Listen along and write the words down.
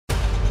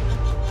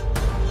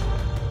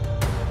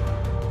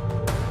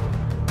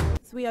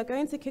we are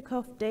going to kick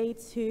off day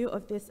 2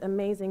 of this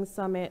amazing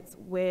summit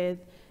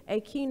with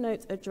a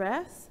keynote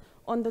address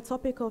on the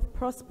topic of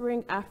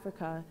prospering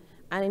Africa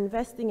and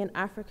investing in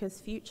Africa's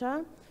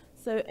future.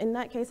 So in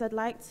that case, I'd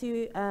like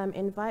to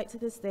invite to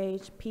the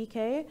stage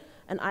PK,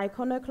 an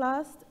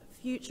iconoclast,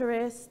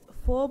 futurist,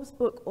 Forbes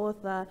book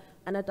author,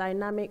 and a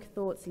dynamic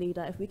thoughts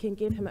leader. If we can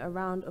give him a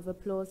round of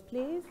applause,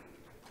 please.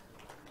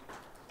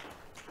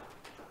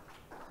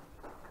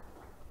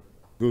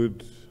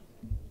 Good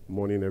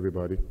morning,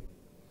 everybody.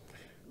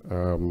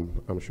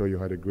 I'm sure you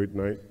had a great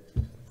night.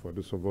 For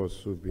those of us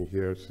who've been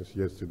here since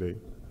yesterday,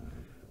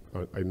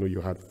 I know you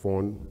had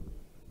fun,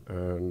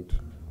 and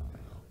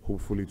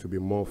hopefully to be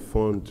more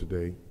fun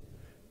today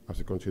as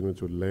we continue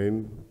to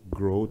learn,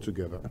 grow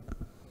together,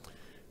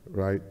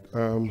 right?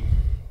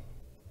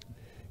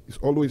 It's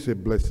always a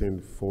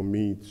blessing for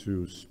me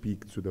to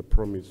speak to the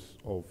promise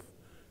of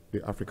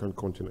the African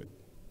continent.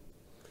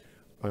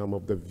 I am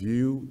of the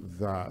view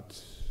that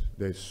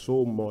there's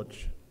so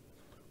much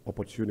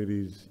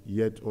opportunities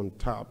yet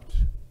untapped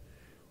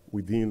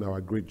within our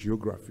great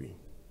geography,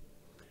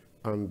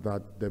 and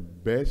that the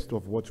best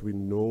of what we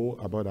know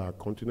about our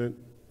continent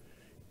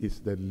is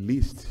the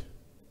least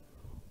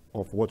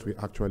of what we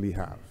actually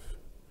have,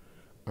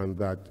 and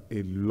that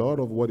a lot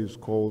of what is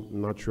called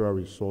natural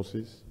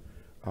resources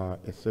are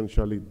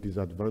essentially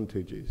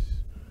disadvantages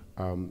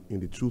in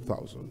the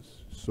 2000s.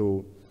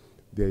 So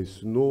there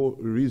is no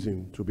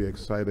reason to be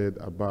excited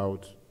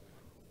about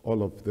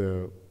all of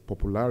the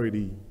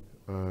popularity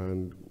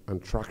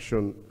and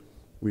traction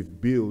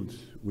we've built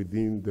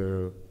within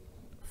the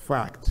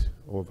fact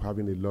of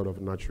having a lot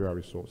of natural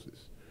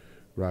resources,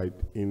 right?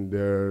 In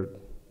the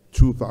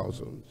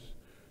 2000s,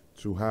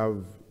 to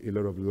have a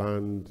lot of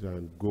land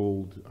and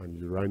gold and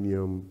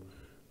uranium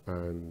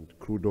and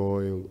crude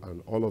oil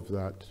and all of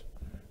that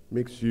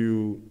makes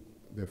you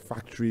the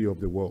factory of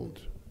the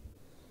world.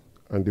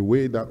 And the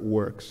way that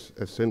works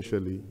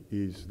essentially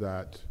is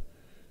that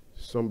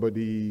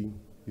somebody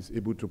is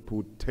able to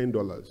put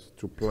 $10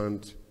 to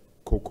plant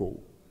cocoa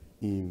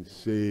in,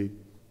 say,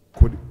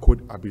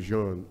 Côte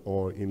Abidjan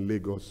or in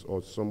Lagos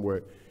or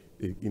somewhere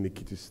in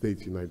Ekiti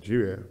State in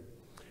Nigeria,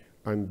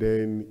 and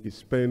then he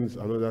spends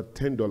another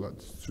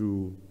 $10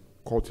 to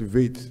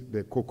cultivate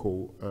the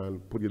cocoa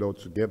and put it all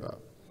together,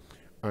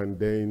 and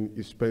then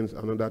he spends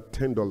another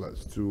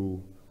 $10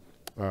 to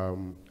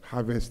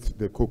harvest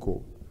the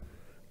cocoa,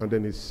 and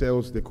then he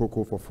sells the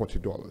cocoa for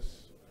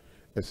 $40.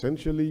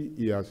 Essentially,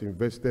 he has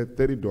invested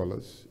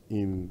 $30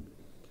 in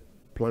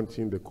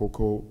planting the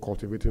cocoa,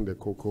 cultivating the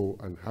cocoa,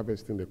 and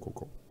harvesting the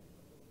cocoa.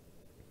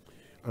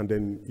 And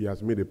then he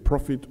has made a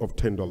profit of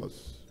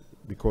 $10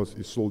 because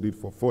he sold it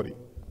for $40.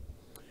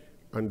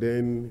 And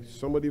then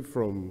somebody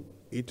from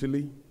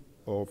Italy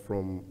or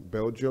from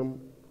Belgium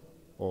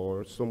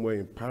or somewhere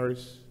in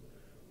Paris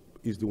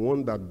is the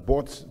one that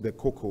bought the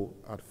cocoa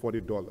at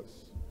 $40,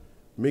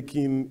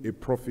 making a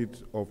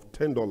profit of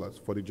 $10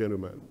 for the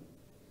gentleman.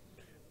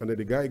 And then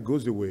the guy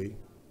goes away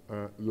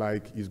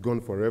like he's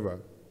gone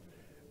forever,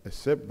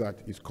 except that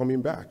he's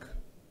coming back.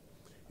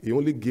 He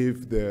only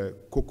gave the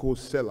cocoa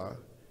seller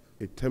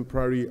a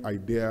temporary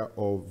idea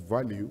of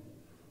value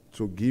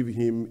to give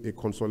him a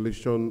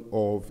consolation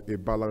of a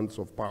balance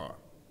of power.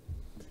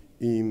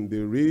 In the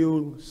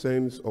real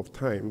sense of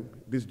time,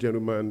 this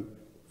gentleman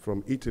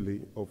from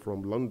Italy or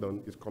from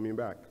London is coming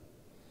back.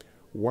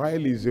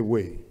 While he's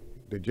away,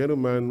 the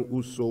gentleman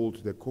who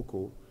sold the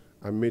cocoa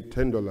and made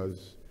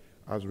 $10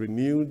 has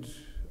renewed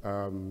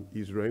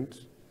his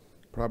rent,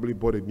 probably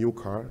bought a new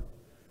car,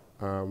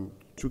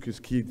 took his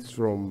kids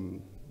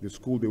from the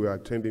school they were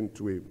attending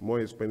to a more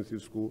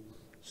expensive school,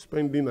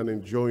 spending and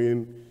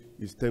enjoying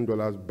his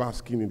 $10,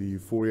 basking in the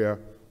euphoria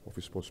of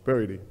his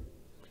prosperity.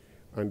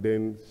 And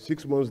then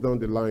 6 months down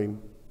the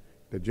line,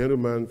 the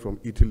gentleman from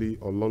Italy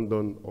or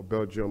London or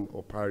Belgium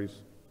or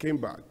Paris came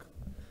back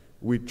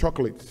with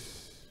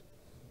chocolates.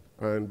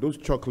 And those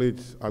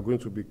chocolates are going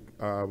to be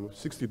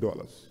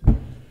 $60.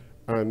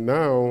 And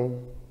now,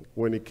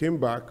 when he came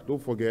back,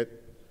 don't forget,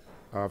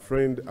 our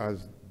friend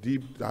has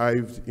deep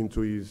dived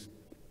into his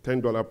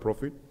 $10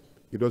 profit.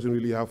 He doesn't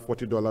really have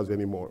 $40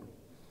 anymore.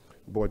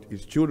 But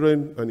his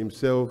children and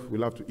himself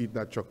will have to eat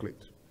that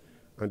chocolate.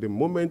 And the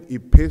moment he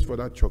pays for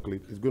that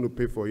chocolate, he's going to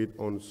pay for it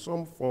on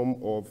some form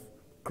of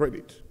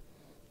credit,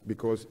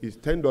 because it's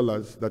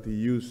 $10 that he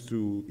used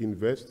to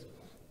invest,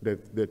 the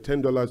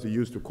 $10 he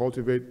used to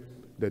cultivate,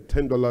 the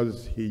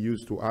 $10 he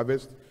used to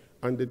harvest,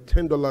 and the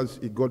 $10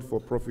 he got for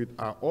profit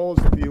are all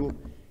still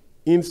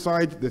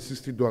inside the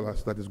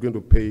 $60 that he's going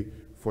to pay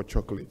for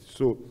chocolate.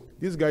 So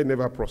this guy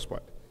never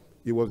prospered.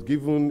 He was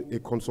given a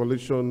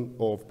consolation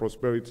of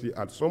prosperity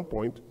at some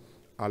point,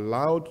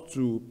 allowed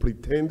to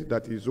pretend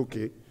that he's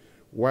okay,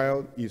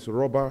 while his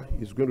robber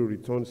is going to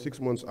return 6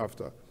 months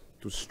after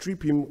to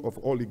strip him of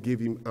all he gave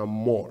him and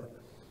more.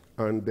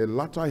 And the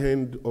latter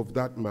end of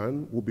that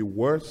man will be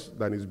worse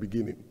than his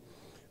beginning.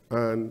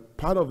 And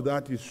part of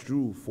that is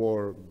true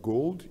for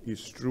gold,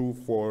 is true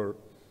for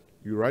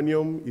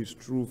uranium, is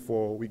true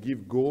for, we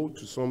give gold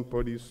to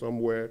somebody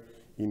somewhere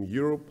in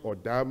Europe, or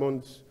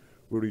diamonds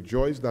We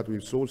rejoice that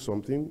we've sold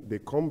something. They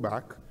come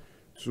back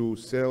to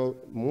sell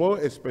more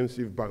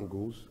expensive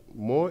bangles,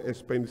 more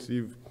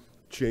expensive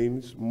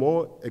chains,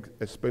 more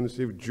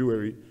expensive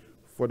jewelry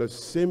for the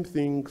same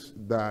things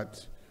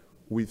that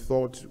we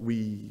thought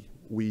we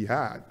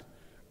had,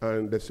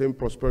 and the same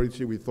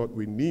prosperity we thought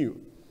we knew.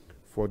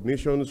 For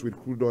nations with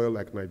crude oil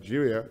like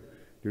Nigeria,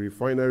 the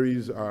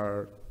refineries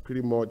are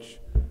pretty much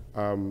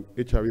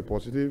HIV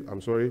positive.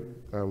 I'm sorry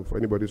for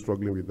anybody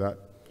struggling with that.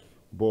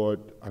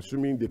 But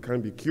assuming they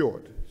can be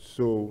cured.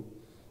 So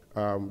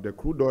the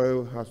crude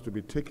oil has to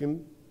be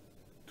taken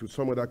to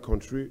some other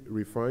country,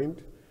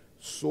 refined,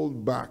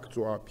 sold back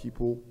to our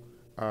people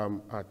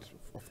at,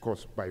 of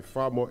course, by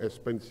far more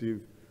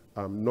expensive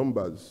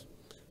numbers.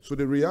 So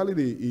the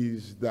reality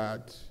is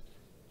that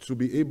to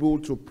be able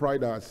to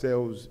pride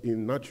ourselves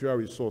in natural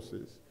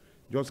resources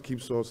just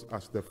keeps us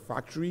as the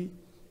factory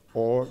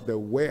or the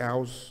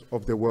warehouse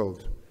of the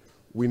world.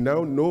 We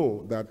now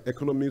know that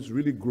economies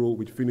really grow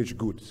with finished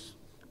goods,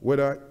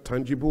 whether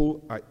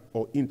tangible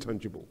or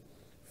intangible.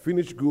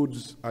 Finished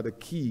goods are the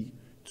key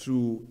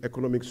to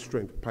economic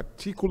strength,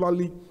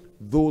 particularly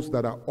those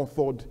that are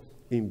authored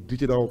in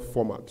digital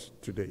format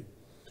today.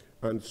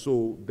 And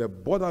so the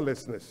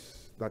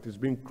borderlessness that is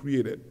being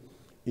created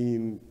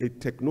in a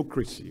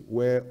technocracy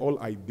where all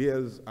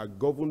ideas are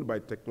governed by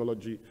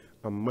technology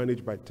and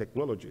managed by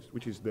technologies,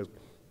 which is the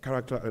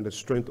character and the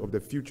strength of the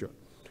future.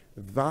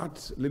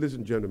 That, ladies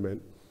and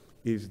gentlemen,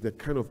 is the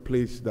kind of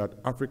place that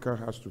Africa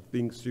has to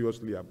think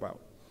seriously about.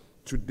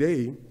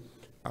 Today,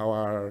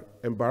 our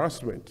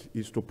embarrassment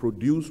is to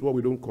produce what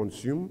we don't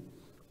consume,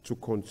 to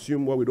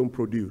consume what we don't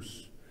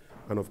produce.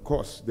 And of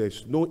course,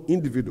 there's no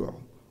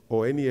individual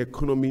or any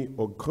economy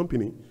or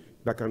company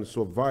that can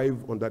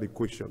survive on that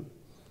equation.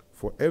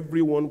 For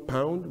every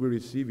 £1 we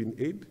receive in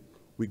aid,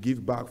 we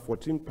give back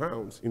 14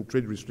 pounds in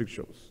trade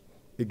restrictions.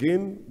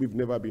 Again, we've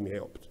never been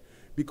helped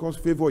because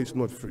favor is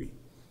not free.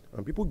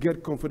 And people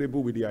get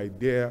comfortable with the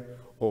idea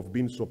of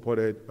being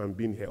supported and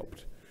being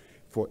helped.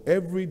 For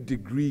every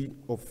degree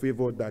of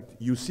favor that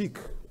you seek,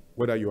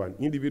 whether you're an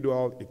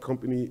individual, a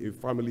company, a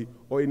family,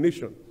 or a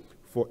nation,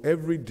 for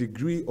every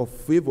degree of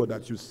favor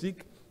that you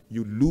seek,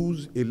 you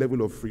lose a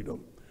level of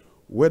freedom.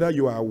 Whether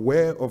you are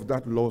aware of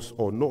that loss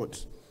or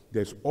not,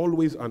 there's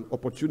always an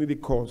opportunity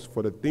cost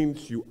for the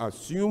things you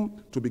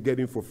assume to be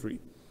getting for free.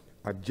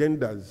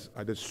 Agendas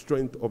are the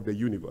strength of the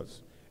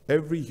universe.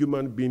 Every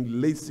human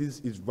being laces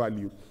its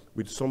value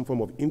with some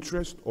form of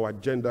interest or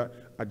agenda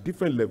at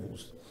different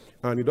levels.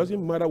 And it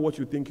doesn't matter what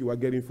you think you are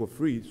getting for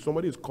free,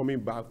 somebody is coming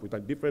back with a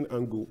different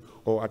angle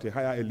or at a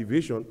higher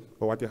elevation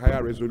or at a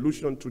higher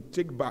resolution to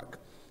take back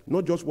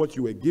not just what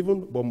you were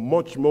given, but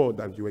much more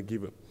than you were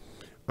given.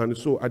 And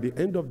so at the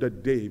end of the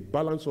day,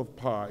 balance of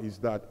power is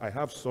that I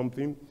have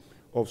something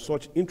of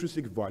such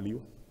intrinsic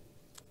value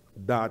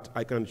that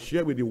I can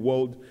share with the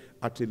world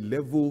at a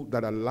level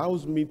that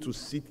allows me to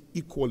sit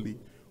equally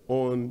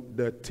on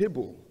the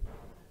table,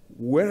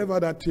 wherever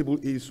that table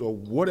is or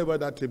whatever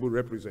that table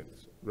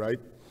represents, right?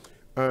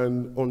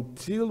 And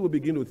until we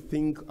begin to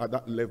think at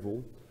that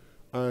level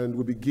and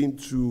we begin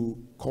to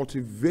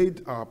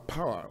cultivate our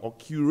power or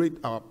curate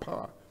our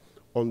power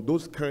on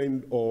those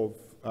kind of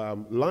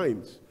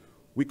lines,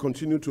 we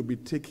continue to be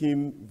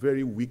taken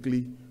very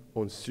weakly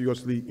on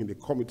seriously in the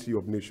Committee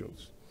of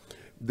Nations.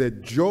 The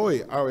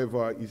joy,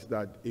 however, is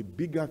that a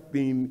bigger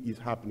thing is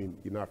happening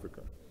in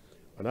Africa,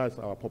 and that's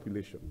our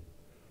population.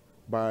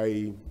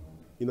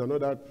 In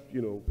another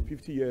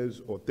 50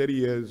 years or 30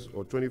 years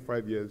or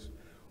 25 years,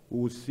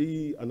 we will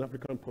see an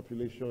African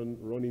population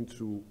running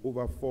to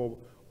over 4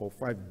 or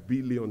 5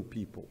 billion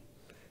people.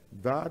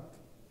 That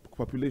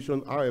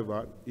population,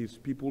 however, is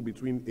people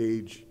between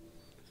age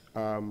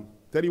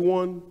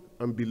 31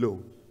 and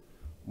below.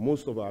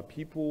 Most of our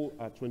people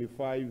are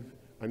 25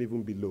 and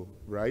even below,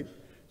 right?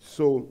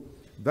 So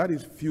that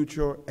is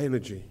future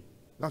energy.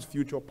 That's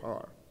future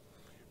power.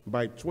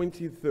 By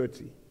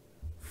 2030,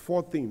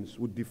 4 things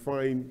would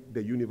define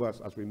the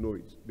universe as we know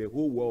it, the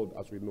whole world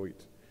as we know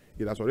it.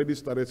 It has already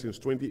started since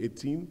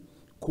 2018.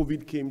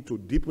 COVID came to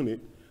deepen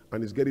it,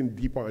 and it's getting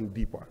deeper and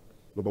deeper.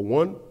 Number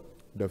 1,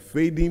 the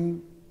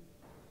fading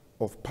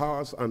of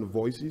powers and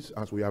voices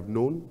as we have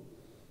known.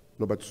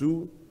 Number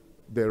 2,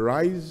 the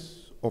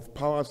rise of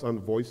powers and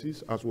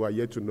voices as we are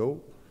yet to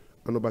know.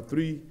 And number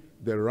 3,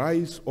 the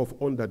rise of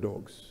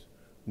underdogs,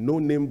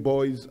 no-name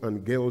boys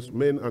and girls,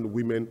 men and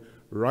women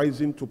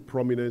rising to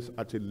prominence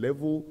at a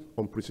level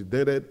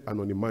unprecedented and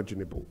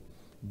unimaginable.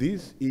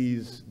 This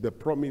is the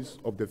promise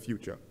of the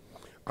future.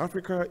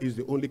 Africa is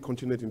the only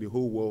continent in the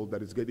whole world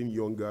that is getting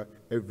younger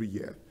every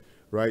year,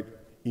 right?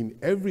 In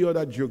every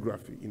other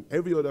geography, in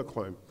every other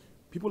climate,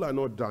 people are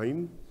not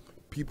dying,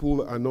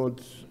 people are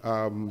not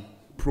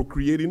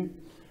procreating,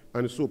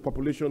 and so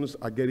populations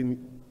are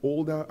getting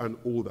older and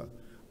older.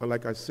 And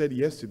like I said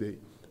yesterday,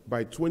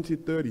 by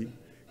 2030,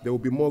 there will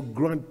be more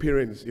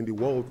grandparents in the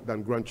world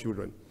than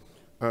grandchildren.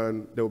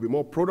 And there will be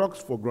more products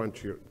for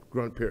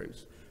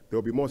grandparents. There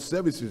will be more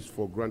services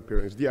for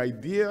grandparents. The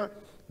idea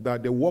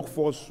that the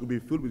workforce will be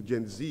filled with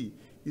Gen Z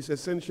is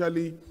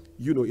essentially,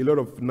 a lot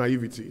of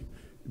naivety.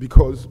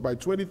 because by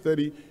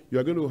 2030, you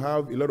are going to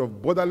have a lot of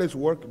borderless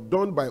work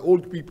done by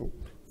old people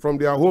from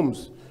their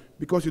homes,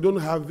 because you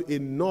don't have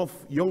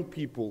enough young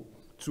people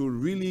to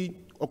really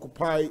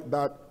occupy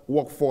that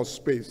workforce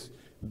space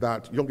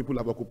that young people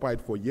have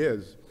occupied for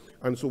years.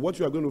 And so what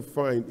you are going to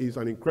find is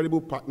an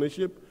incredible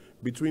partnership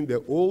between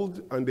the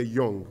old and the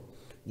young.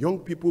 Young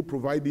people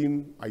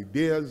providing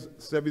ideas,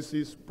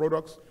 services,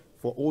 products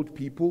for old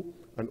people,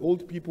 and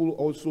old people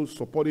also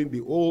supporting the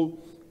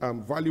whole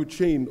value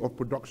chain of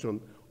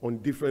production on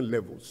different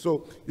levels.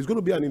 So it's going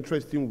to be an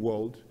interesting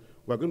world.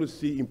 We're going to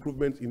see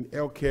improvements in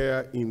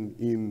healthcare,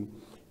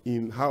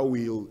 in how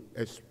we'll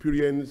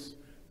experience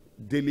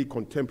daily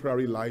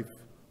contemporary life,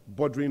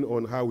 bordering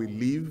on how we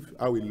live,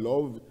 how we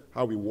love,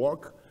 how we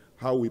work,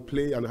 how we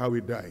play, and how we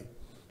die.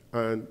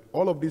 And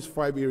all of these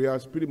 5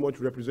 areas pretty much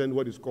represent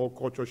what is called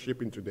culture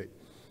shaping today.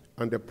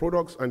 And the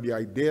products and the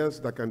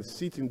ideas that can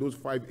sit in those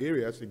 5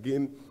 areas,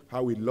 again,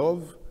 how we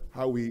love,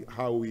 how we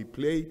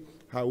play,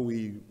 how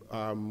we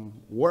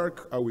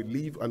work, how we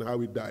live, and how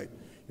we die.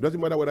 It doesn't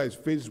matter whether it's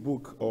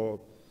Facebook or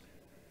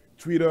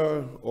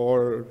Twitter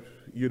or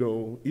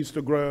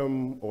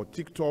Instagram or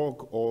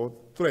TikTok or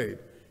Thread.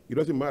 It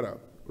doesn't matter,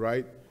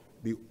 right?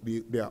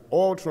 They are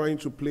all trying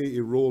to play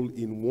a role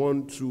in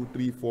 1, 2,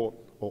 3, 4,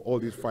 or all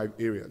these 5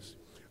 areas.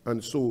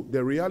 And so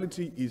the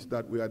reality is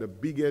that we are the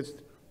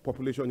biggest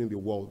population in the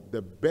world.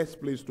 The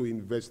best place to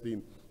invest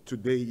in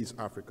today is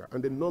Africa.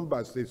 And the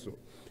numbers say so.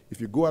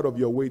 If you go out of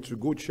your way to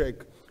go check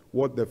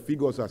what the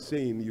figures are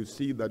saying, you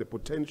see that the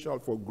potential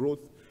for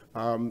growth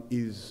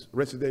is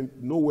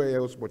resident nowhere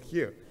else but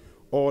here.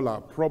 All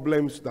our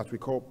problems that we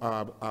call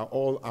are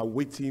all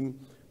awaiting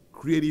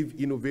creative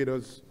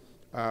innovators,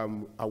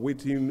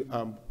 awaiting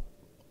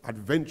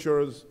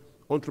adventurers,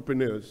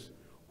 entrepreneurs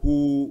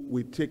who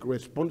will take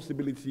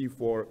responsibility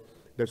for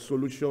the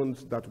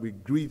solutions that will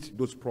greet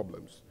those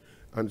problems.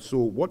 And so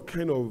what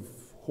kind of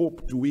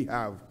hope do we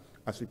have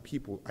as a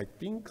people? I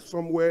think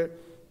somewhere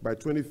by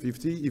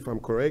 2050, if I'm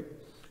correct,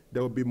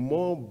 there will be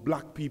more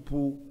black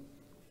people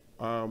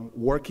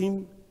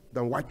working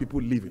than white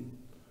people living.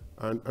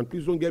 And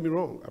please don't get me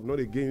wrong, I'm not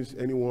against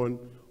anyone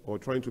or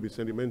trying to be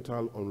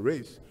sentimental on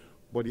race,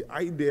 but the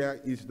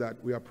idea is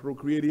that we are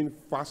procreating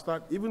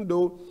faster, even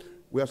though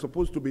we are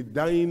supposed to be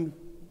dying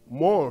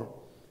more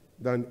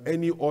than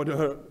any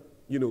other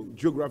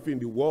geography in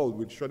the world,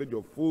 with shortage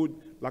of food,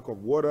 lack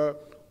of water,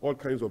 all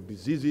kinds of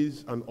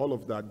diseases and all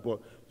of that.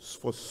 But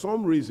for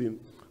some reason,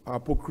 our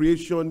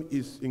procreation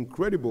is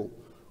incredible.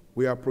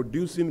 We are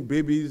producing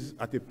babies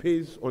at a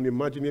pace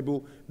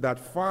unimaginable that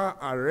far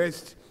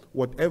arrests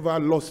whatever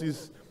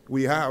losses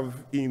we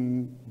have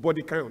in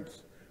body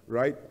counts,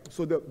 right?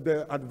 So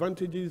the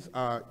advantages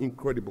are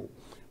incredible.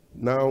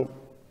 Now,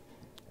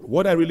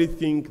 what I really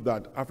think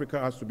that Africa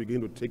has to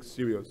begin to take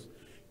serious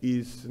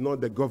is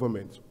not the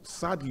government.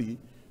 Sadly,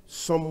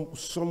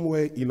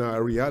 somewhere in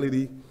our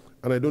reality,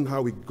 and I don't know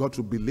how we got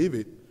to believe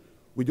it,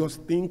 we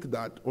just think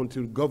that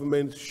until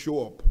governments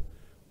show up,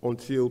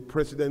 until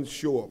presidents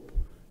show up,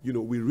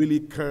 we really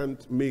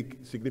can't make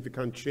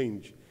significant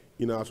change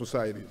in our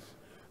societies.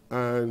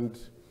 And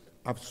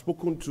I've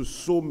spoken to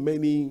so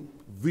many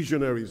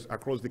visionaries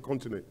across the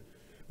continent.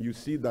 You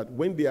see that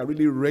when they are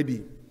really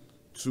ready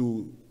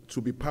to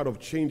be part of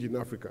change in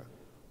Africa,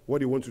 what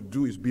they want to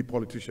do is be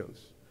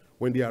politicians.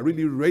 When they are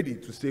really ready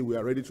to say we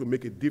are ready to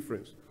make a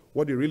difference,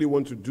 what they really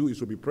want to do is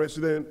to be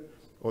president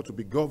or to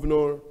be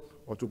governor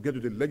or to get to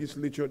the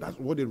legislature. That's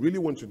what they really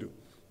want to do.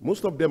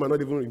 Most of them are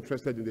not even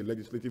interested in the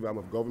legislative arm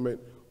of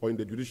government or in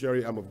the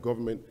judiciary arm of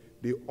government.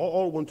 They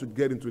all want to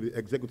get into the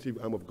executive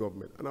arm of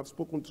government. And I've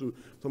spoken to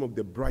some of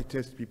the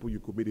brightest people you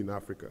could meet in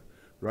Africa,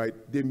 right?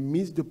 They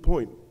miss the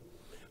point.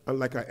 And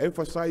like I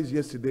emphasized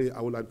yesterday,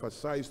 I will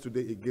emphasize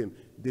today again,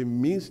 they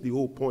miss the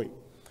whole point.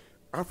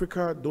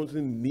 Africa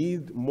doesn't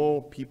need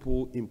more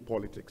people in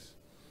politics.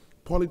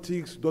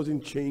 Politics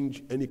doesn't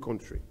change any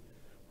country.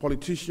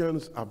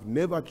 Politicians have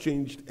never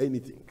changed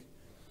anything.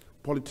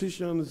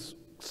 Politicians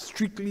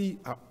strictly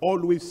are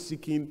always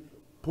seeking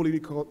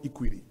political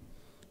equity.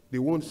 They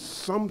want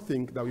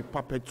something that will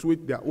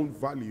perpetuate their own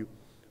value,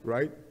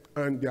 right?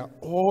 And they are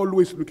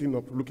always looking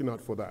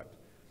out for that.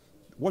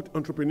 What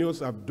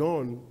entrepreneurs have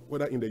done,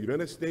 whether in the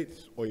United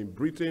States or in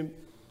Britain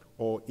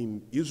or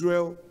in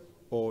Israel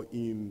or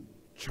in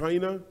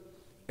China,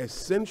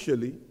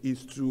 essentially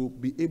is to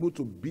be able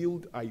to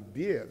build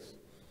ideas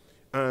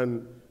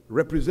and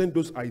represent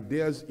those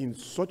ideas in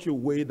such a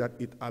way that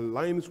it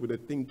aligns with the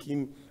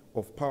thinking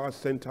of power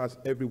centers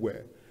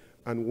everywhere.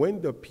 And when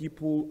the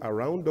people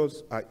around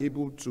us are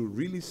able to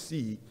really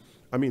see,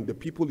 the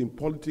people in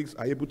politics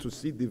are able to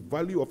see the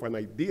value of an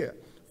idea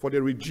for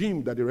the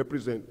regime that they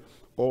represent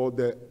or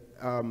the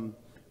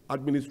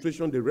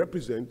administration they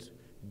represent,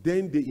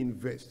 then they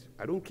invest.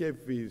 I don't care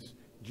if it's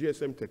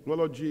GSM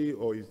technology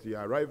or it's the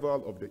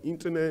arrival of the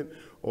internet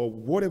or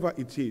whatever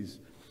it is.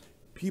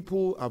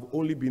 People have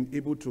only been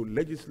able to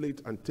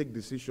legislate and take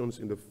decisions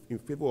in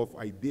favor of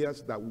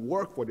ideas that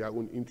work for their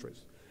own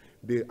interests.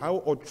 How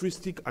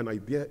altruistic an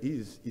idea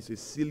is a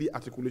silly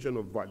articulation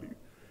of value.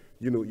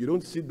 You know, you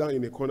don't sit down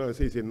in a corner and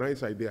say it's a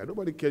nice idea.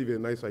 Nobody cares if it's a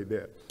nice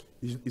idea.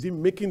 Is it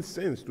making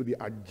sense to the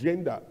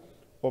agenda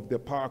of the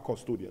power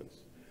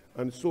custodians?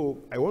 And so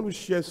I want to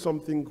share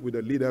something with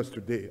the leaders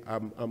today.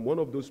 I'm one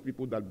of those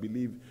people that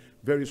believe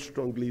very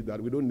strongly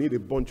that we don't need a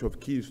bunch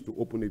of keys to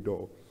open a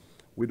door.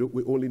 We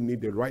only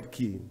need the right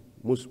key,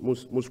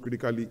 most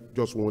critically,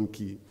 just one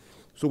key.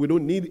 So we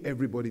don't need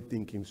everybody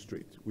thinking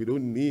straight. We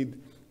don't need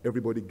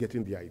everybody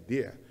getting the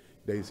idea.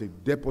 There is a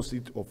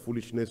deposit of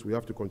foolishness we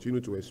have to continue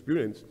to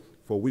experience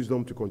for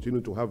wisdom to continue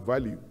to have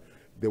value.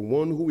 The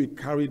one who will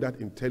carry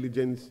that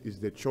intelligence is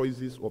the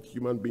choices of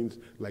human beings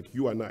like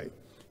you and I.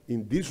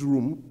 In this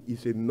room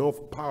is enough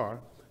power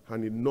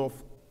and enough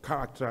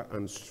character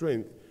and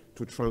strength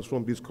to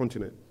transform this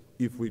continent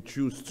if we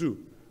choose to,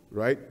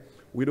 right?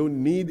 We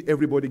don't need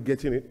everybody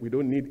getting it. We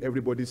don't need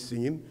everybody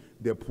seeing.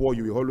 The poor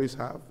you will always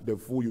have. The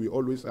fool you will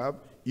always have.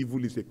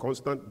 Evil is a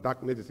constant.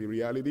 Darkness is a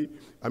reality.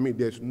 I mean,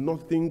 there's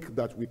nothing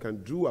that we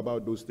can do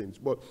about those things.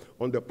 But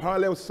on the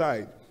parallel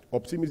side,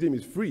 optimism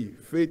is free.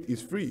 Faith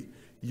is free.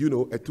 You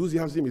know,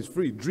 enthusiasm is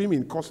free.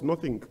 Dreaming costs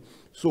nothing.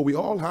 So we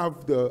all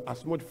have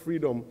as much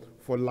freedom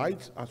for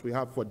light as we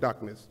have for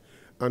darkness.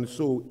 And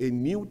so a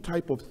new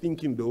type of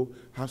thinking, though,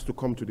 has to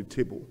come to the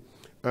table.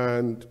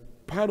 And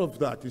part of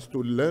that is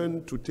to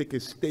learn to take a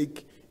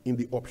stake in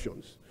the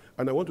options.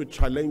 And I want to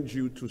challenge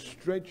you to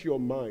stretch your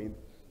mind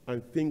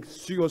and think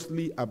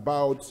seriously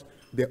about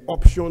the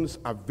options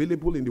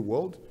available in the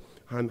world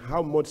and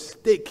how much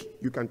stake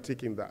you can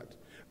take in that.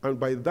 And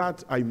by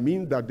that, I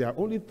mean that there are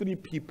only 3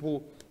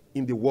 people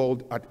in the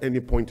world at any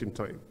point in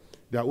time.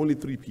 There are only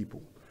 3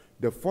 people.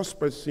 The first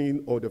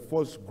person or the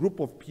first group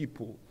of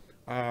people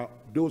are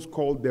those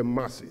called the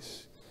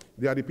masses.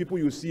 They are the people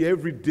you see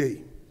every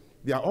day.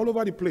 They are all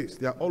over the place.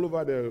 They are all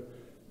over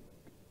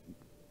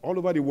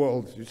the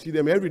world. You see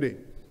them every day.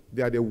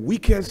 They are the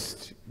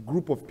weakest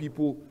group of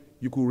people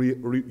you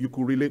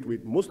could relate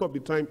with. Most of the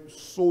time,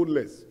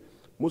 soulless.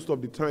 Most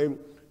of the time,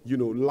 you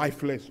know,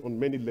 lifeless on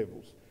many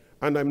levels.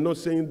 And I'm not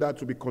saying that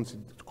to be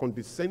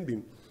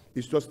condescending.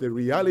 It's just the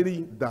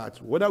reality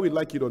that, whether we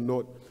like it or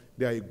not,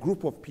 they are a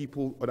group of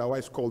people,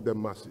 otherwise called the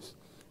masses.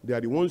 They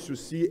are the ones you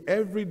see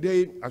every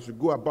day as you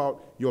go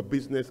about your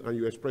business and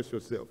you express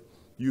yourself.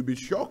 You'll be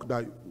shocked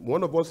that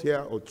one of us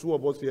here, or 2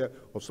 of us here,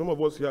 or some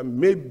of us here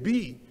may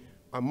be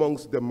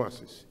amongst the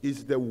masses.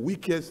 It's the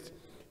weakest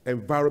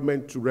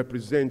environment to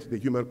represent the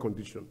human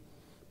condition.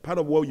 Part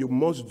of what you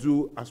must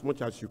do as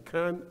much as you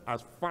can,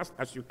 as fast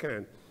as you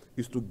can,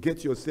 is to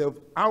get yourself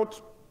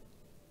out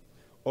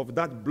of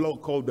that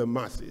block called the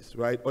masses,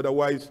 right?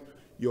 Otherwise,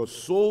 your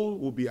soul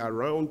will be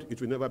around,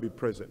 it will never be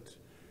present.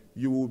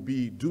 You will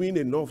be doing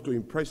enough to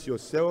impress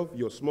yourself,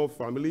 your small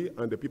family,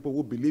 and the people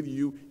who believe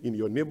you in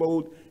your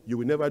neighborhood. You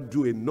will never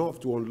do enough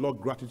to unlock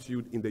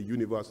gratitude in the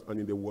universe and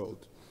in the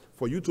world.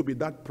 For you to be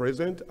that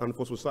present and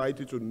for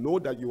society to know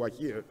that you are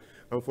here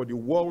and for the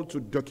world to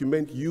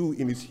document you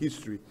in its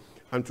history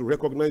and to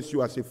recognize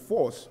you as a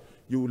force,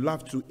 you will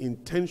have to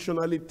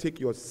intentionally take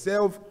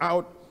yourself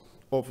out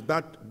of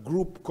that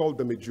group called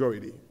the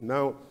majority.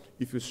 Now,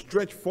 if you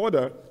stretch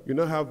further, you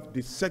now have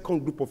the second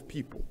group of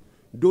people,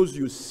 those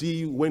you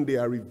see when they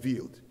are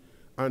revealed.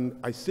 And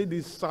I say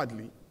this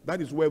sadly,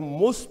 that is where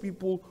most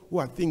people who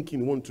are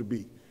thinking want to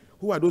be.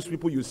 Who are those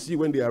people you see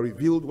when they are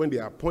revealed, when they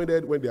are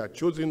appointed, when they are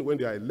chosen, when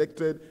they are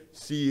elected?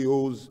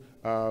 CEOs,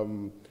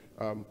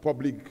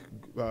 public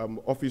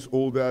office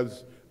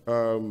holders,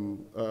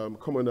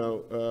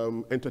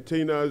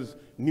 entertainers,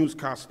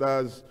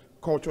 newscasters,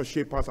 culture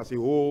shapers as a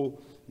whole,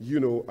 you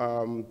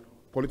know,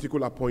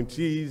 political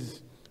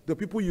appointees, the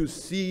people you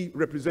see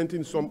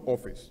representing some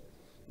office.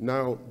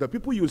 Now, the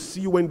people you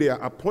see when they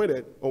are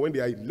appointed or when they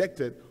are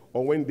elected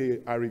or when they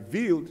are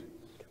revealed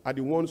are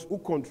the ones who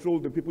control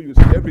the people you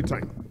see every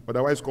time,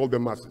 otherwise called the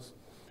masses.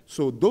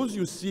 So those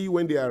you see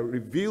when they are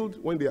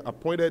revealed, when they are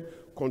appointed,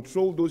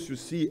 control those you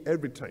see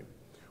every time.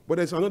 But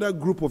there's another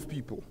group of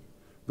people,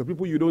 the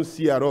people you don't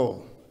see at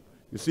all.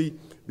 You see,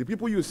 the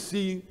people you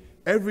see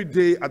every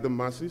day at the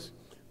masses,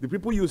 the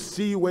people you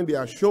see when they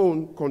are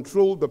shown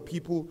control the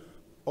people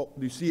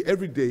you see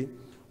every day,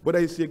 but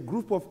there is a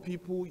group of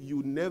people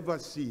you never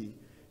see.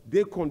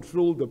 They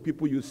control the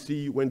people you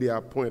see when they are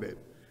appointed.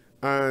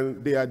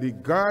 And they are the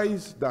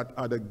guys that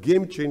are the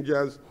game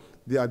changers.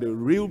 They are the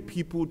real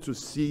people to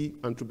see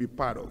and to be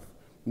part of.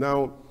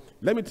 Now,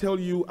 let me tell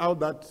you how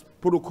that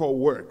protocol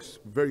works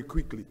very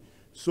quickly.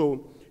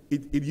 So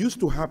it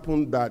used to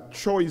happen that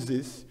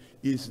choices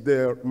is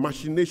the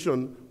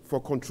machination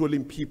for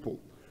controlling people.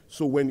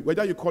 So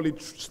whether you call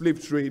it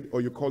slave trade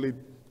or you call it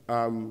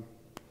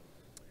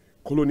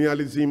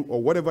colonialism or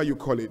whatever you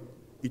call it,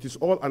 it is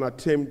all an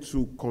attempt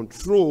to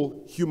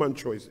control human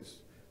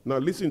choices. Now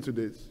listen to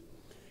this.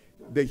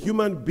 The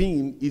human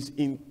being is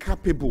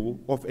incapable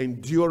of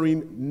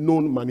enduring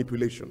known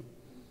manipulation.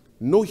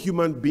 No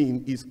human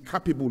being is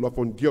capable of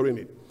enduring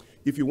it.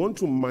 If you want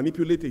to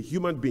manipulate a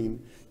human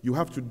being, you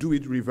have to do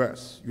it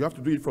reverse. You have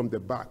to do it from the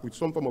back with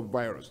some form of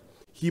virus.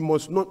 He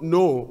must not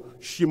know,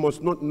 she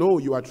must not know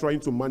you are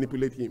trying to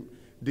manipulate him.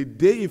 The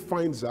day he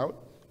finds out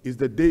is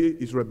the day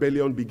his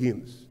rebellion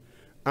begins.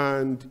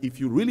 And if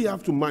you really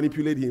have to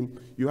manipulate him,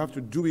 you have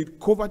to do it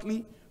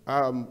covertly,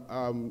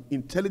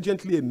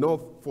 intelligently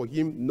enough for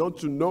him not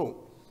to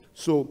know.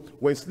 So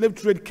when slave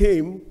trade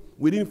came,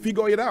 we didn't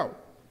figure it out.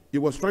 It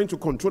was trying to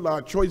control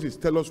our choices,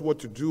 tell us what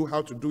to do,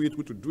 how to do it,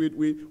 who to do it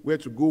with, where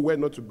to go, where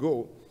not to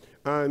go.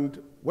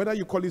 And whether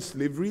you call it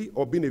slavery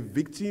or being a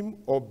victim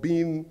or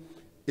being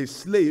a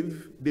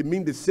slave, they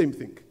mean the same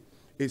thing.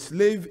 A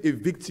slave, a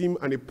victim,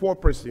 and a poor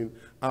person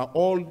are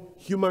all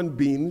human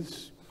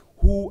beings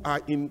who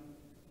are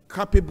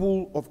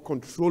incapable of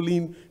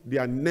controlling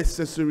their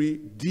necessary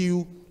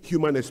due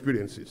human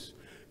experiences.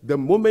 The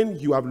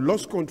moment you have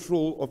lost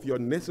control of your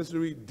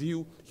necessary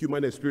due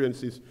human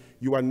experiences,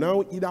 you are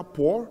now either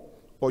poor,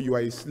 or you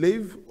are a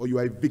slave, or you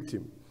are a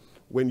victim.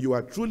 When you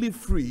are truly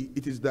free,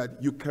 it is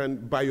that you can,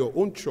 by your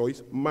own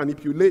choice,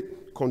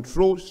 manipulate,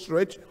 control,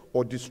 stretch,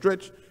 or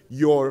distretch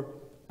your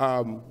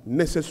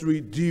necessary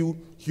due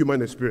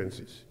human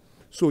experiences.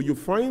 So you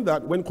find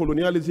that when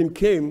colonialism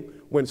came,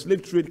 when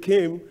slave trade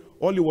came,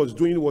 all it was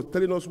doing was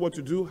telling us what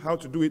to do, how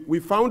to do it. We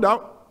found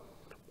out,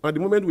 and the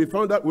moment we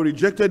found out, we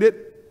rejected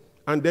it,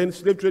 and then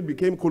slave trade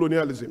became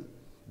colonialism.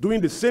 Doing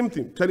the same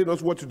thing, telling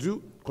us what to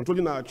do,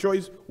 controlling our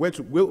choice, where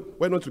to go,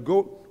 where not to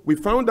go. We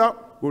found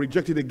out, we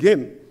rejected it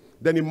again.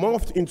 Then it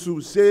morphed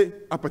into, say,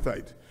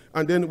 apartheid.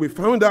 And then we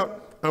found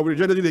out, and we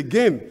rejected it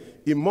again.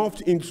 It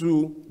morphed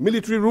into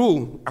military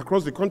rule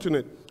across the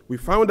continent. We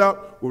found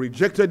out, we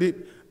rejected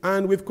it,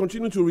 and we've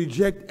continued to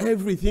reject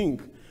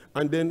everything.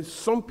 And then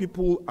some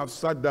people have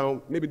sat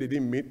down, maybe they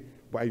didn't meet,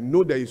 but I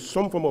know there is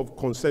some form of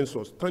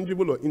consensus,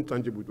 tangible or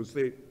intangible, to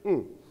say,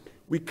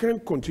 we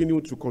can't continue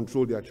to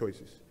control their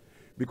choices.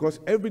 Because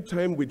every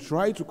time we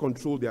try to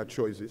control their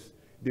choices,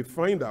 they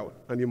find out,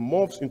 and it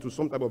morphs into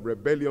some type of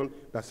rebellion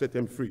that set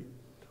them free.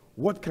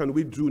 What can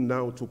we do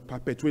now to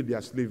perpetuate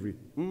their slavery?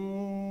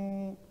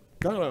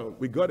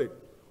 We got it.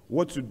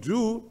 What to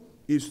do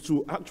is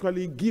to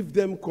actually give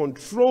them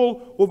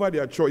control over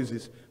their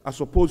choices,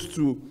 as opposed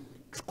to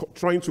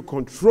trying to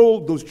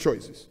control those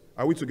choices.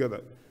 Are we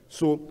together?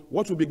 So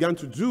what we began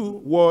to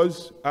do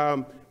was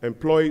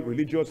employ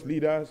religious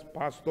leaders,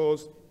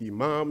 pastors,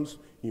 imams,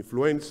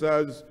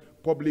 influencers,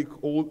 public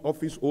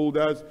office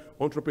holders,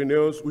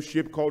 entrepreneurs who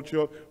shape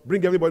culture,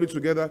 bring everybody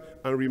together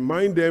and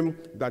remind them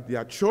that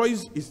their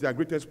choice is their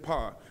greatest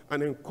power,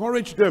 and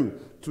encourage them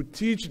to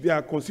teach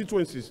their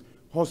constituencies,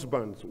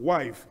 husbands,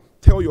 wife,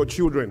 tell your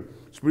children,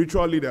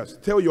 spiritual leaders,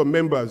 tell your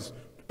members,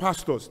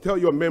 pastors, tell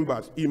your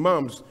members,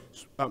 imams,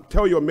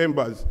 tell your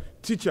members,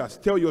 teachers,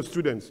 tell your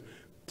students.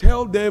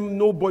 Tell them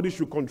nobody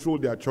should control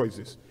their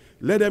choices.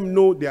 Let them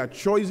know their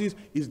choices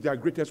is their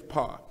greatest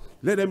power.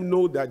 Let them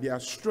know that their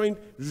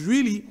strength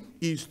really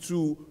is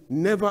to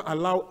never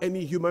allow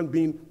any human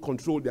being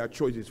control their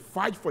choices.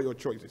 Fight for your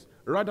choices.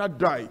 Rather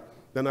die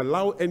than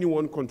allow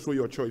anyone control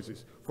your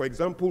choices. For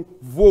example,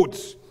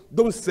 votes.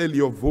 Don't sell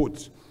your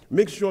votes.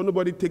 Make sure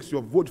nobody takes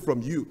your vote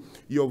from you.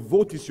 Your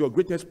vote is your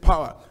greatest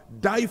power.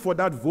 Die for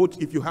that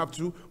vote if you have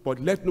to, but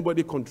let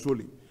nobody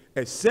control it.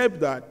 Except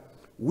that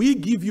we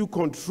give you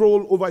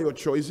control over your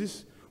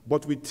choices,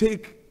 but we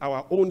take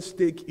our own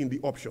stake in the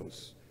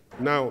options.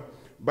 Now,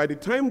 by the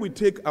time we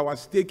take our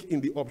stake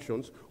in the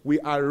options, we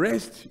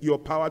arrest your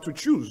power to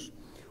choose.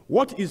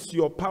 What is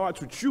your power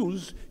to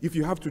choose if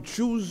you have to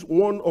choose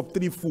one of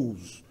three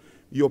fools?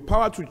 Your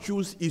power to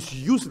choose is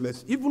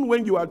useless, even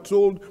when you are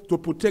told to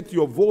protect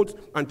your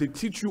vote and to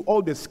teach you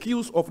all the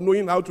skills of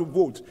knowing how to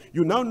vote.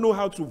 You now know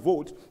how to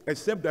vote,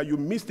 except that you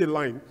missed a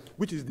line,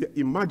 which is the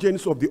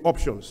emergence of the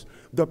options.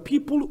 The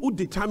people who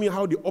determine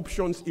how the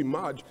options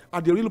emerge are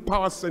the real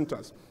power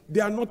centers. They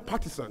are not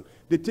partisan.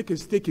 They take a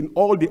stake in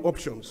all the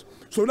options.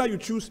 So whether you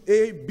choose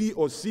A, B,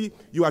 or C,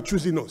 you are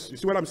choosing us. You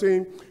see what I'm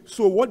saying?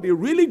 So what they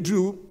really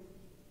do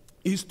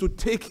is to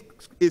take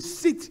a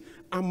seat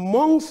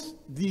amongst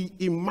the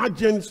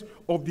emergence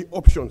of the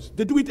options.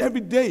 They do it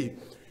every day.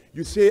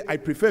 You say, I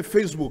prefer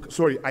Facebook.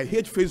 Sorry, I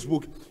hate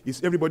Facebook.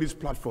 It's everybody's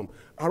platform.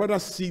 I rather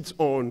sit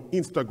on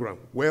Instagram.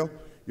 Well,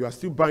 you are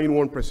still buying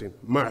one person,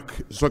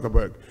 Mark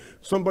Zuckerberg.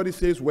 Somebody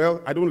says,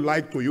 well, I don't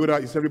like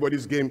Toyota, it's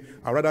everybody's game.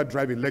 I'd rather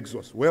drive a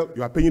Lexus. Well,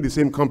 you are paying the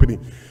same company.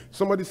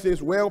 Somebody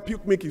says, well,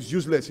 puke milk is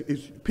useless.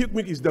 Puke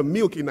milk is the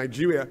milk in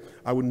Nigeria.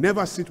 I would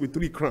never sit with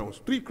 3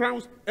 crowns. 3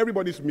 crowns,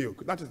 everybody's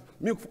milk. That is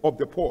milk of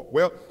the poor.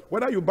 Well,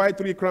 whether you buy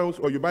 3 crowns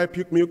or you buy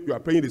puke milk, you are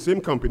paying the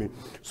same company.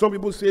 Some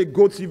people say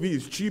GoTV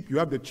is cheap. You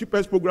have the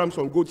cheapest programs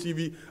on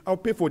GoTV. I'll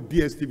pay for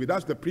DSTV.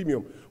 That's the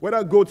premium.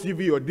 Whether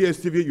GoTV or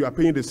DSTV, you are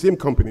paying the same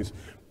companies.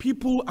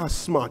 People are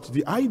smart.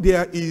 The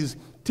idea is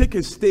take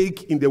a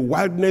stake in the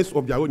wildness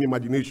of their own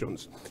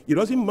imaginations. It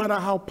doesn't matter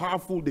how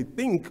powerful they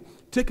think,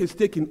 take a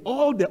stake in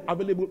all the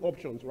available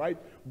options, right?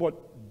 But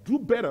do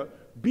better,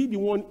 be the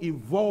one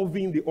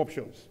evolving the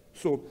options.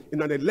 So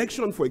in an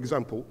election, for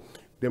example,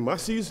 the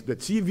masses, the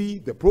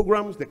TV, the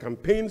programs, the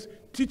campaigns,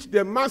 teach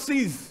the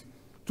masses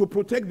to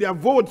protect their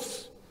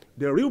votes.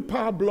 The real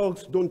power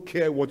blocs don't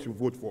care what you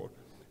vote for.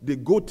 They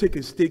go take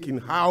a stake in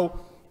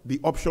how the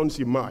options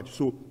emerge.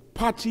 So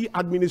party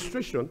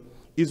administration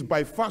is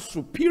by far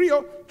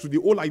superior to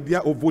the whole idea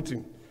of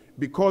voting,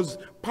 because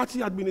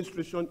party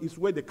administration is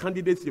where the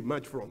candidates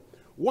emerge from.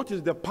 What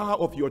is the power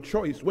of your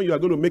choice when you are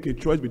going to make a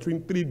choice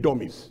between three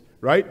dummies,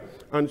 right?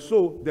 And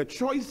so the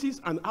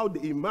choices and how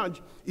they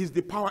emerge is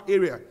the power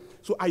area.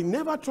 So I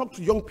never talk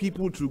to young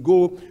people to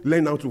go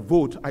learn how to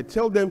vote. I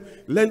tell them,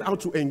 learn how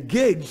to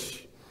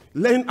engage,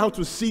 learn how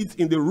to sit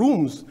in the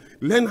rooms,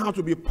 learn how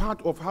to be part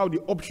of how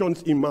the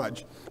options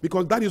emerge,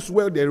 because that is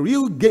where the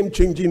real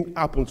game-changing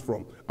happens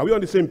from. Are we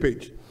on the same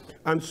page?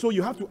 And so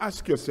you have to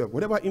ask yourself,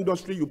 whatever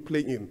industry you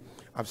play in,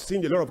 I've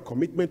seen a lot of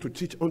commitment to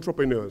teach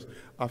entrepreneurs.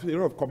 I've seen a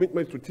lot of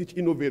commitment to teach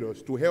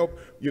innovators, to help,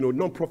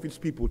 non-profits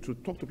people, to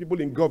talk to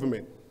people in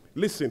government.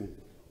 Listen,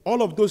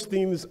 all of those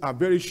things are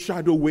very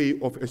shadow way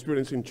of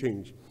experiencing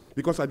change.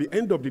 Because at the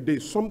end of the day,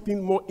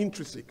 something more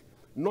intrinsic,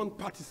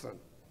 non-partisan,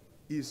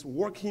 is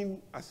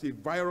working as a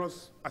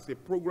virus, as a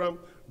program,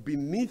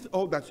 beneath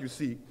all that you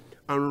see,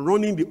 and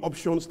running the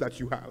options that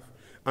you have.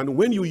 And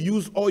when you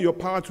use all your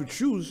power to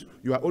choose,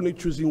 you are only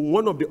choosing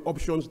one of the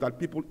options that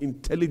people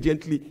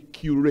intelligently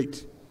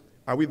curate.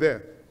 Are we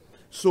there?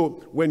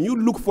 So when you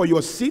look for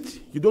your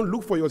seat, you don't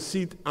look for your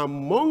seat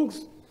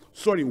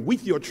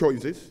with your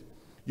choices.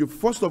 You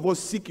first of all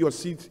seek your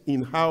seat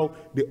in how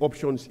the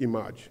options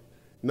emerge.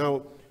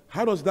 Now,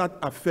 how does that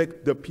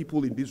affect the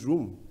people in this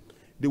room?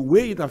 The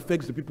way it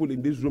affects the people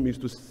in this room is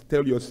to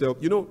tell yourself,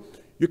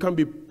 you can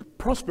be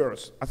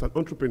prosperous as an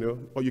entrepreneur,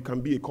 or you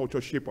can be a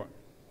culture shaper.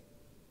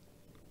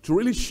 To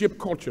really shape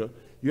culture,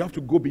 you have to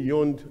go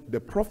beyond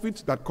the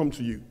profits that come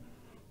to you.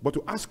 But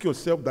to ask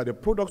yourself that the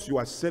products you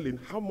are selling,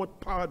 how much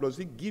power does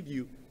it give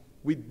you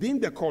within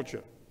the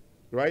culture,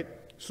 right?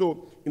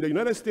 So in the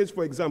United States,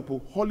 for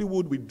example,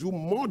 Hollywood will do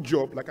more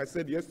job, like I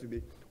said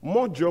yesterday,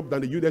 more job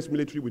than the US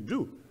military would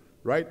do,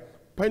 right?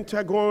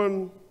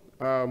 Pentagon,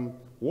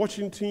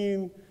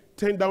 Washington,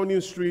 10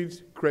 Downing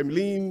Street,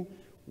 Kremlin,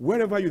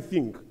 wherever you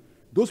think,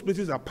 those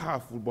places are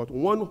powerful, but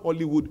one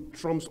Hollywood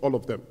trumps all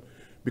of them.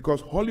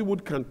 Because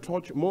Hollywood can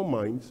touch more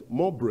minds,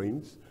 more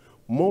brains,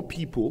 more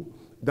people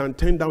than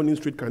 10 Downing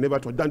Street can ever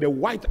touch, than the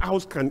White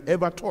House can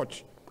ever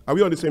touch. Are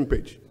we on the same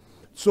page?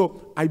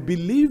 So I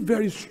believe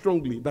very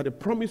strongly that the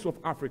promise of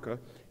Africa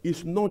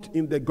is not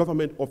in the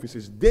government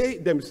offices. They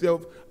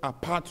themselves are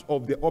part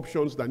of the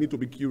options that need to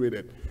be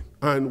curated.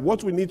 And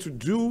what we need to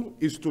do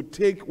is to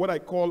take what I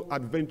call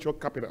adventure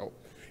capital.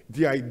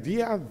 The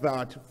idea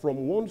that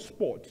from one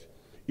spot,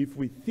 if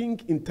we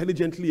think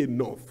intelligently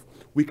enough,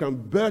 we can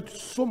birth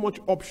so much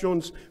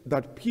options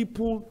that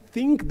people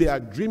think they are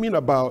dreaming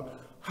about.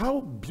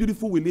 How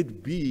beautiful will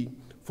it be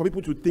for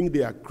people to think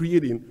they are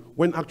creating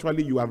when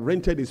actually you have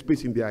rented a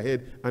space in their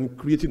head and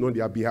creating on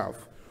their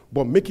behalf,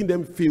 but making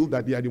them feel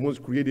that they are the ones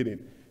creating it.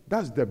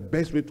 That's the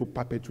best way to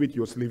perpetuate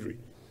your slavery,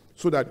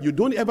 so that you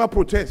don't ever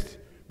protest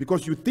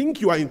because you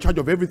think you are in charge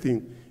of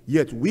everything,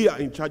 yet we are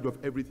in charge of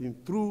everything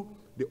through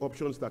the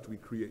options that we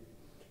create.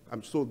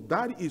 And so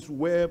that is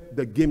where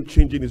the game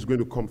changing is going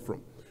to come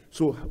from.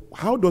 So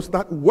how does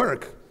that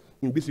work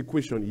in this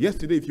equation?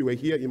 Yesterday, if you were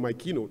here in my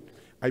keynote,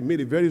 I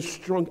made a very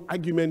strong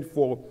argument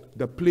for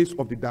the place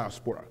of the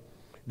diaspora.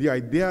 The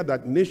idea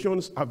that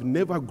nations have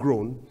never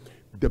grown,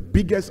 the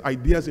biggest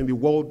ideas in the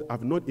world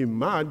have not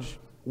emerged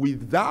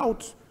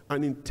without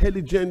an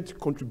intelligent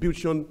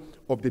contribution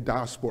of the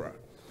diaspora.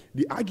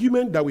 The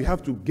argument that we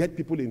have to get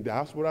people in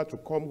diaspora to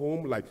come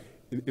home, like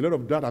a lot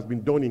of that has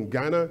been done in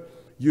Ghana,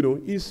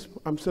 is,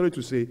 I'm sorry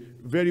to say,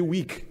 very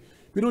weak.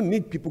 We don't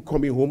need people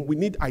coming home. We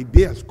need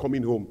ideas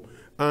coming home.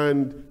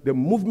 And the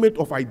movement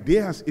of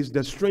ideas is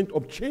the strength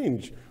of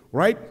change,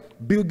 right?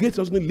 Bill Gates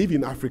doesn't live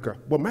in Africa,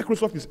 but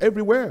Microsoft is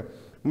everywhere.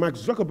 Mark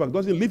Zuckerberg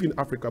doesn't live in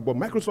Africa, but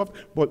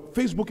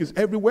Facebook is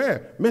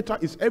everywhere. Meta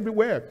is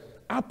everywhere.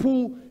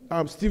 Apple,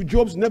 Steve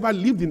Jobs never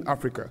lived in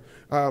Africa.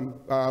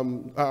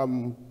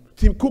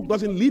 Tim Cook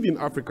doesn't live in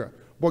Africa.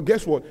 But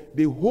guess what?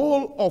 The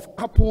whole of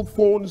Apple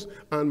phones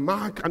and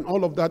Mac and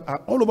all of that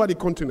are all over the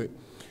continent.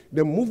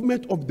 The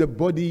movement of the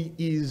body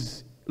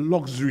is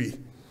luxury.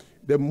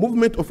 The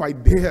movement of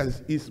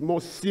ideas is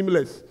more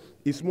seamless,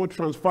 it's more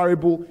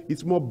transferable,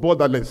 it's more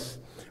borderless.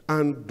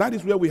 And that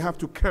is where we have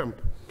to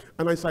camp.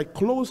 And as I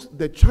close,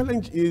 the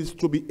challenge is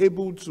to be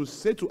able to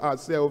say to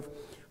ourselves,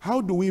 how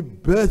do we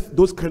birth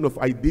those kind of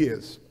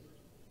ideas?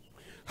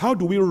 How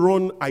do we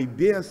run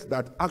ideas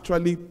that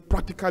actually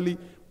practically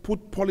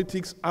put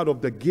politics out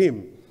of the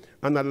game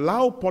and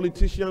allow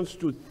politicians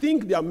to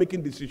think they are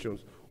making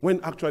decisions when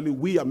actually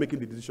we are making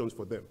the decisions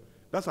for them?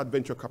 That's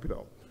adventure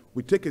capital.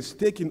 We take a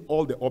stake in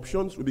all the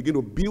options. We begin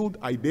to build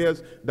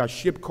ideas that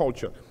shape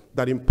culture,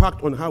 that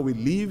impact on how we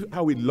live,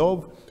 how we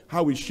love,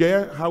 how we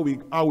share, how we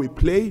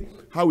play,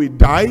 how we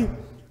die,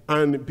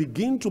 and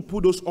begin to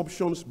put those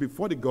options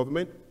before the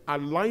government,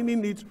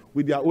 aligning it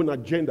with their own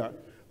agenda.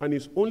 And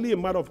it's only a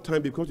matter of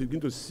time because you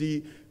begin to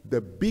see the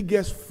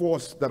biggest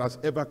force that has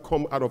ever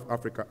come out of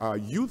Africa, our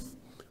youth,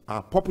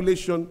 our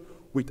population,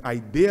 with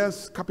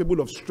ideas capable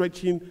of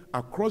stretching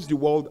across the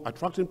world,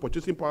 attracting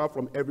purchasing power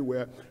from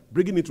everywhere,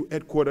 bringing it to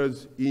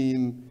headquarters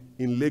in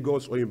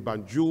Lagos or in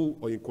Banjul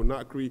or in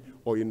Conakry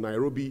or in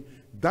Nairobi.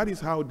 That is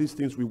how these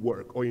things will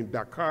work, or in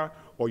Dakar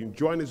or in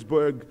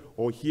Johannesburg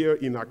or here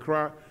in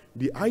Accra.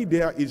 The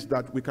idea is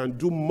that we can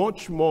do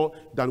much more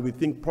than we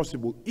think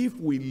possible if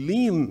we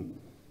lean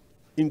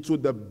into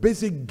the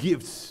basic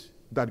gifts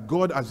that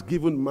God has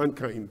given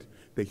mankind.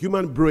 The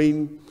human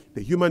brain,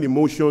 the human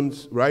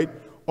emotions, right?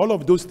 All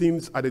of those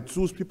things are the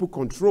tools people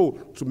control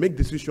to make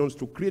decisions,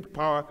 to create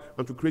power,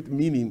 and to create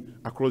meaning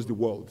across the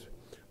world.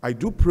 I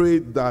do pray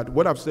that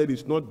what I've said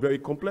is not very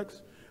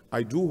complex.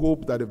 I do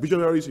hope that the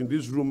visionaries in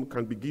this room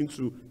can begin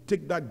to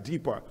take that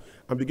deeper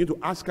and begin to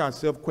ask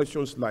ourselves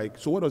questions like,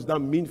 so what does that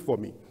mean for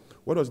me?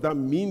 What does that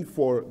mean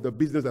for the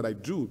business that I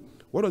do?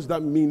 What does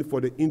that mean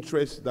for the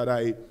interests that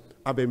I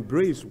have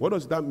embraced? What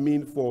does that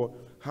mean for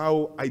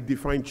how I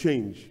define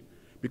change?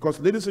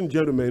 Because, ladies and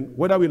gentlemen,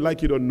 whether we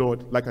like it or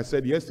not, like I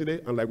said yesterday,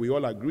 and like we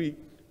all agree,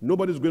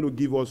 nobody's going to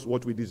give us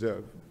what we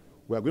deserve.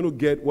 We are going to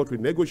get what we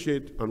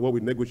negotiate and what we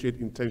negotiate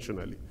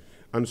intentionally.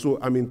 And so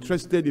I'm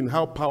interested in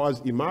how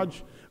powers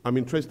emerge. I'm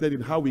interested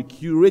in how we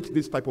curate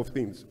this type of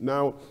things.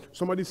 Now,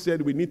 somebody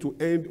said we need to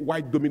end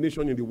white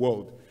domination in the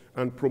world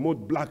and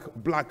promote black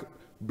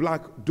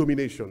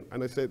domination.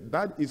 And I said,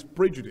 that is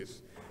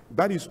prejudice.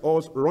 That is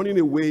us running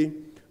away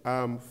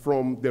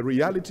from the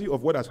reality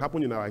of what has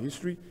happened in our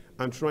history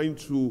and trying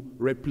to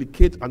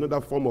replicate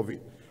another form of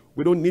it.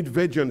 We don't need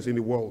vengeance in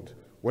the world.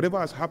 Whatever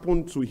has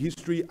happened to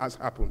history has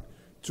happened.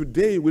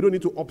 Today, we don't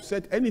need to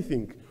upset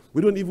anything.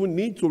 We don't even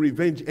need to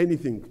revenge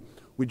anything.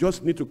 We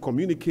just need to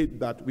communicate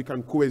that we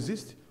can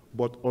coexist,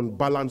 but on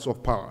balance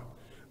of power.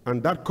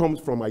 And that comes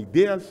from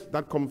ideas,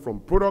 that comes from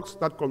products,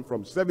 that comes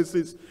from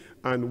services.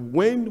 And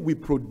when we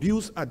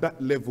produce at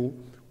that level,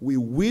 we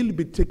will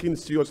be taken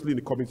seriously in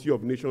the Committee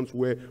of Nations,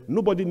 where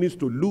nobody needs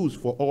to lose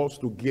for us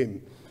to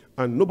gain.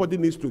 And nobody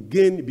needs to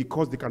gain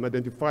because they can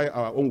identify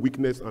our own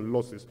weakness and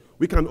losses.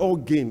 We can all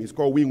gain. It's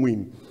called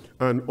win-win.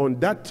 And on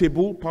that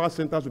table, power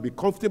centers will be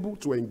comfortable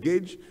to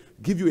engage,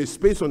 give you a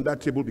space on that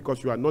table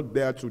because you are not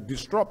there to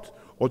disrupt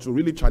or to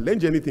really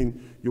challenge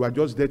anything. You are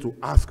just there to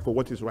ask for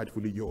what is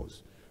rightfully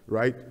yours,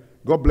 right?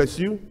 God bless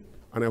you.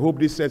 And I hope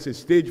this sets a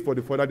stage for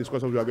the further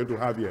discussions we are going to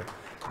have here.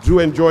 Do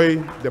enjoy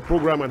the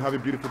program and have a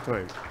beautiful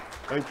time.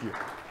 Thank you.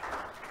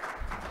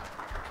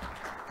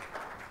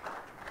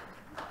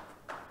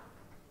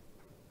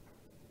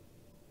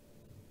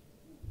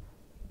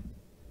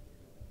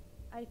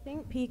 I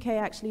think PK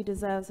actually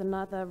deserves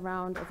another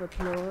round of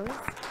applause.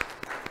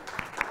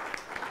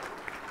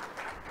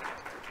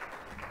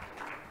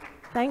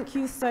 Thank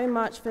you so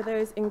much for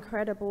those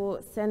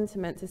incredible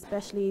sentiments,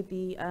 especially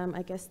the,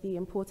 I guess, the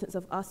importance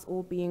of us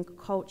all being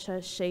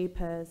culture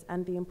shapers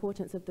and the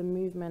importance of the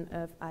movement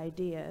of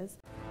ideas.